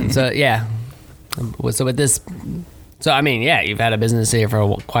 yeah. And so, yeah. So with this, you've had a business here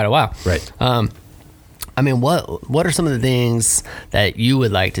for quite a while, Right. What are some of the things that you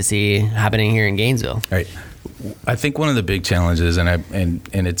would like to see happening here in Gainesville? Right. I think one of the big challenges, and I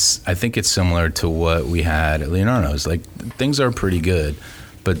think it's similar to what we had at Leonardo's. Like, things are pretty good,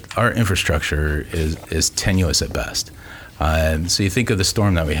 but our infrastructure is tenuous at best. So you think of the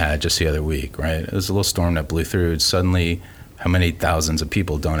storm that we had just the other week, right? It was a little storm that blew through. Suddenly, how many thousands of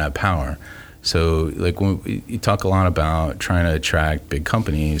people don't have power? So, like, when you talk a lot about trying to attract big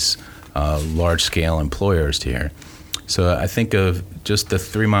companies, large-scale employers to here. So I think of just the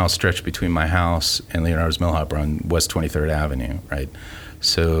 3-mile stretch between my house and Leonardo's Mill Hopper on West 23rd Avenue, right?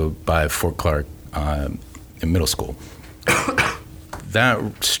 So by Fort Clark in middle school.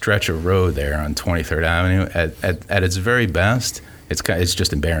 That stretch of road there on 23rd Avenue, at its very best, it's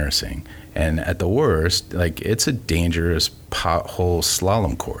just embarrassing. And at the worst, like, it's a dangerous pothole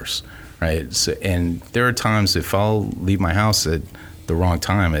slalom course, right? So, and there are times if I'll leave my house at the wrong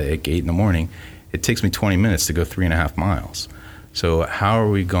time at 8 in the morning, it takes me 20 minutes to go 3.5 miles. So how are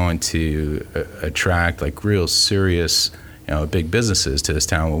we going to attract like real serious, big businesses to this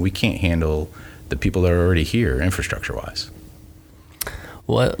town when we can't handle the people that are already here infrastructure-wise?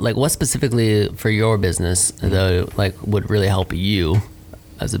 What specifically for your business though, like, would really help you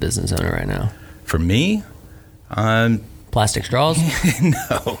as a business owner right now? For me, Plastic straws?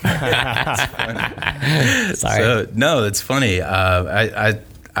 no. Sorry. So, no, it's funny.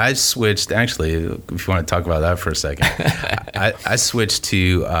 I switched, actually, if you want to talk about that for a second, I switched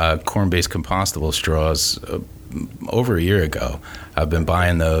to corn-based compostable straws over a year ago. I've been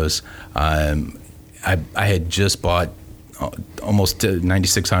buying those. I had just bought almost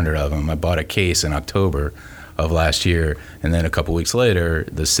 9,600 of them. I bought a case in October of last year, and then a couple weeks later,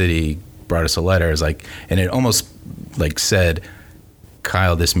 the city brought us a letter. It was like, and it almost like said,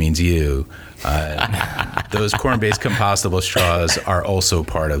 Kyle, this means you. Those corn-based compostable straws are also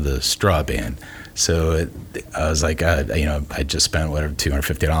part of the straw ban. So I was like, I just spent whatever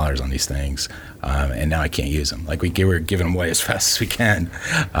 $250 on these things, and now I can't use them. Like, we're giving them away as fast as we can.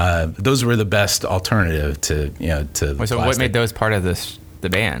 Those were the best alternative to So plastic. what made those part of the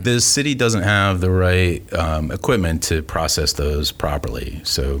ban? The city doesn't have the right equipment to process those properly,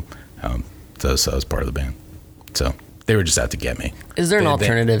 so that was part of the ban. So they were just out to get me. Is there an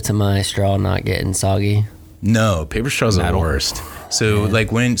alternative to my straw not getting soggy? No, paper straws are the worst. So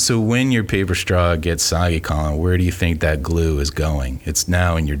when your paper straw gets soggy, Colin, where do you think that glue is going? It's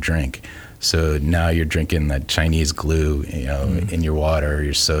now in your drink. So now you're drinking that Chinese glue, in your water or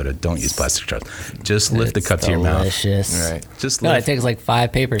your soda. Don't use plastic straws. Just lift the cup to your mouth. Delicious. Right. Just it takes like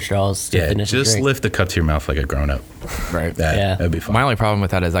 5 paper straws to finish a just drink. lift the cup to your mouth like a grown-up. Right. That'd be fun. My only problem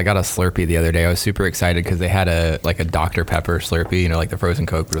with that is I got a Slurpee the other day. I was super excited because they had a Dr. Pepper Slurpee, like the frozen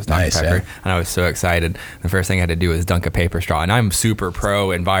Coke, but it was Dr. Pepper. Yeah. And I was so excited. The first thing I had to do was dunk a paper straw. And I'm super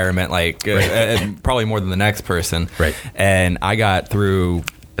pro environment, probably more than the next person. Right. And I got through...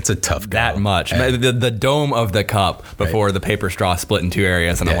 It's a tough go. That much. Yeah. The dome of the cup before the paper straw split in 2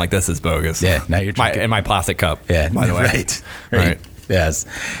 areas. And I'm like, this is bogus. Yeah. Now you're drinking. And my plastic cup. Yeah. By the way. Right. Yes.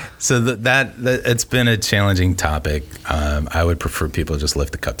 So that it's been a challenging topic. I would prefer people just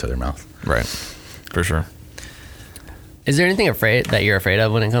lift the cup to their mouth. Right. For sure. Is there anything that you're afraid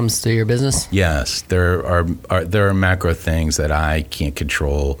of when it comes to your business? Yes. There are macro things that I can't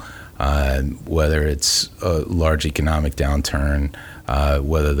control, whether it's a large economic downturn,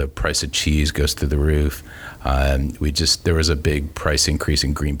 whether the price of cheese goes through the roof. There was a big price increase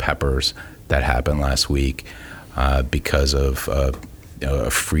in green peppers that happened last week because of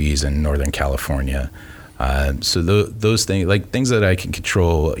a freeze in Northern California. So those things, like things that I can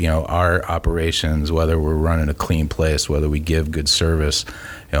control, our operations, whether we're running a clean place, whether we give good service,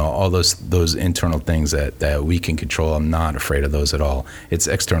 all those internal things that we can control. I'm not afraid of those at all. It's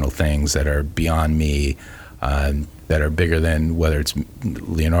external things that are beyond me, that are bigger than whether it's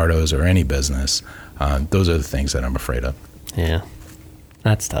Leonardo's or any business. Those are the things that I'm afraid of. Yeah,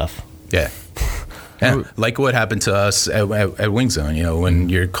 that's tough. Yeah. Yeah, like what happened to us at Wing Zone, when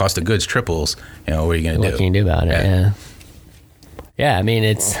your cost of goods triples, what are you going to do? What can you do about it? Yeah. Yeah, I mean,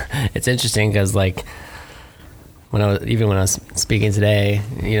 it's interesting because when I was speaking today,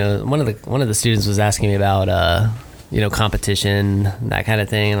 one of the students was asking me about competition, that kind of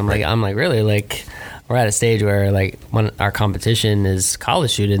thing, and I'm like really, we're at a stage where our competition is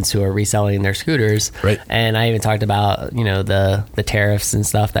college students who are reselling their scooters. Right. And I even talked about, the tariffs and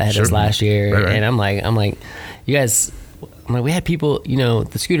stuff that hit us last year. Right. And I'm like, you guys, we had people,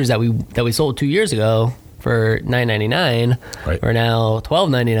 the scooters that we sold 2 years ago for $9.99 are now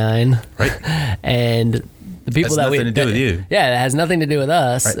 $12.99. Right. And the people that's nothing to do with you. Yeah, it has nothing to do with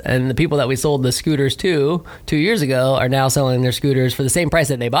us. Right. And the people that we sold the scooters to 2 years ago are now selling their scooters for the same price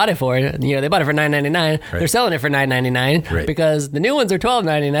that they bought it for. They bought it for $9.99. Right. They're selling it for $9.99 because the new ones are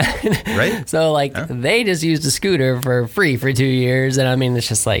 $12.99. Right. So they just used a scooter for free for 2 years. And I mean, it's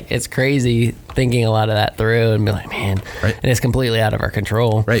just it's crazy thinking a lot of that through and be like, man, and it's completely out of our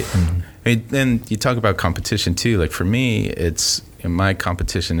control. Right. Mm-hmm. And you talk about competition too. Like for me, my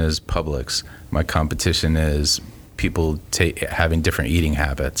competition is Publix. My competition is people having different eating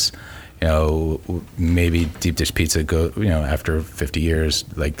habits. Maybe deep dish pizza after 50 years,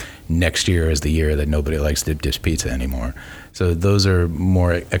 next year is the year that nobody likes deep dish pizza anymore. So those are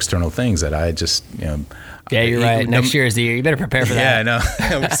more external things that I just, Yeah, you're right. Next year is the year. You better prepare for that. Yeah, I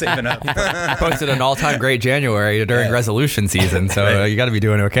know. We're saving up. Posted an all-time great January during resolution season, so you got to be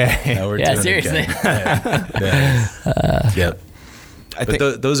doing okay. No, we're doing seriously. Okay. Yep.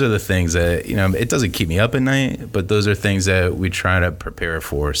 But those are the things that, it doesn't keep me up at night, but those are things that we try to prepare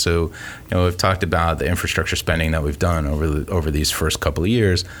for. So, we've talked about the infrastructure spending that we've done over these first couple of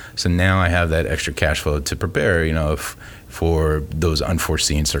years. So now I have that extra cash flow to prepare, for those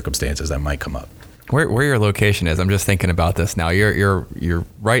unforeseen circumstances that might come up. Where your location is, I'm just thinking about this now. You're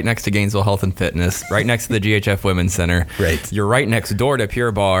right next to Gainesville Health and Fitness, right next to the GHF Women's Center. Right. You're right next door to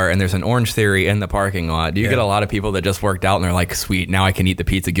Pure Bar, and there's an Orange Theory in the parking lot. Do you get a lot of people that just worked out and they're like, sweet, now I can eat the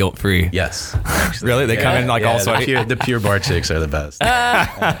pizza guilt-free? Yes. Really? They come in all sweaty? The Pure Bar chicks are the best.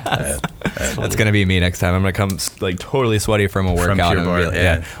 That's going to be me next time. I'm going to come totally sweaty from a workout. From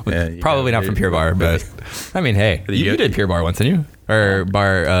Pure Bar, probably not from Pure Bar, but I mean, hey, you did Pure Bar once, didn't you? Or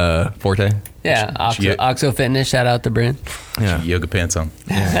Bar Forte? Yeah, Oxo Fitness, shout out to Brent. Yeah. Yoga pants on.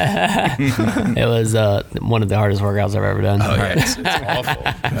 It was one of the hardest workouts I've ever done. Oh, yeah, it's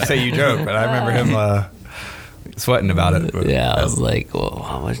awful. Say you joke, but I remember him sweating about it. But, yeah, I was like,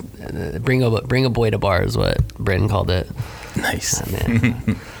 well, bring a boy to bar is what Brenton called it. Nice.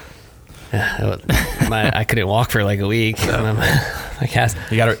 Man. I couldn't walk for a week. You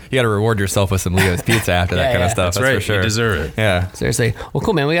gotta reward yourself with some Leo's Pizza after that kind of stuff. That's right. For sure. You deserve it. Yeah. Seriously. Well,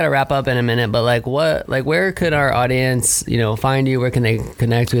 cool, man. We gotta wrap up in a minute, but where could our audience, find you? Where can they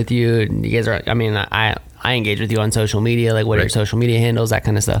connect with you? You guys are. I mean, I engage with you on social media. What are your social media handles? That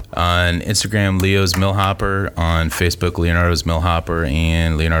kind of stuff. On Instagram, Leo's Millhopper. On Facebook, Leonardo's Millhopper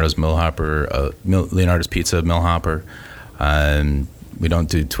and Leonardo's Millhopper. Leonardo's Pizza Millhopper. We don't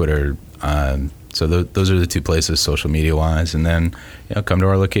do Twitter. So those are the two places, social media wise, and then come to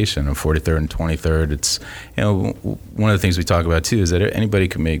our location on 43rd and 23rd. It's one of the things we talk about too is that anybody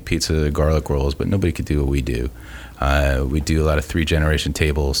can make pizza garlic rolls, but nobody could do what we do. We do a lot of 3-generation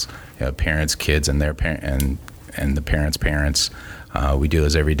tables, parents, kids, and their and the parents' parents. We do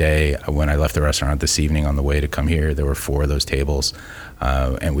those every day. When I left the restaurant this evening on the way to come here, there were 4 of those tables,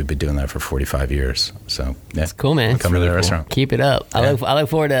 and we've been doing that for 45 years. So that's cool, man. Come to the restaurant. Keep it up. I look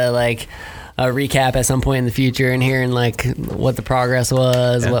forward to a recap at some point in the future and hearing what the progress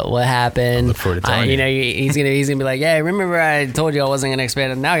was, what happened. I look forward to telling you. He's gonna be like, yeah, remember I told you I wasn't gonna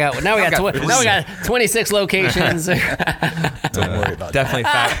expand it. Now we got 26 locations. Don't worry about Definitely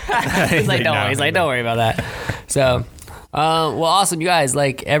that. He's like, don't worry about that. So. Well, awesome, you guys.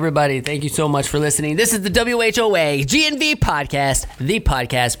 Everybody, thank you so much for listening. This is the WHOA GNV podcast, the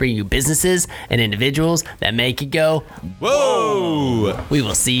podcast bringing you businesses and individuals that make you go, whoa! We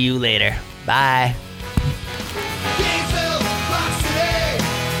will see you later. Bye.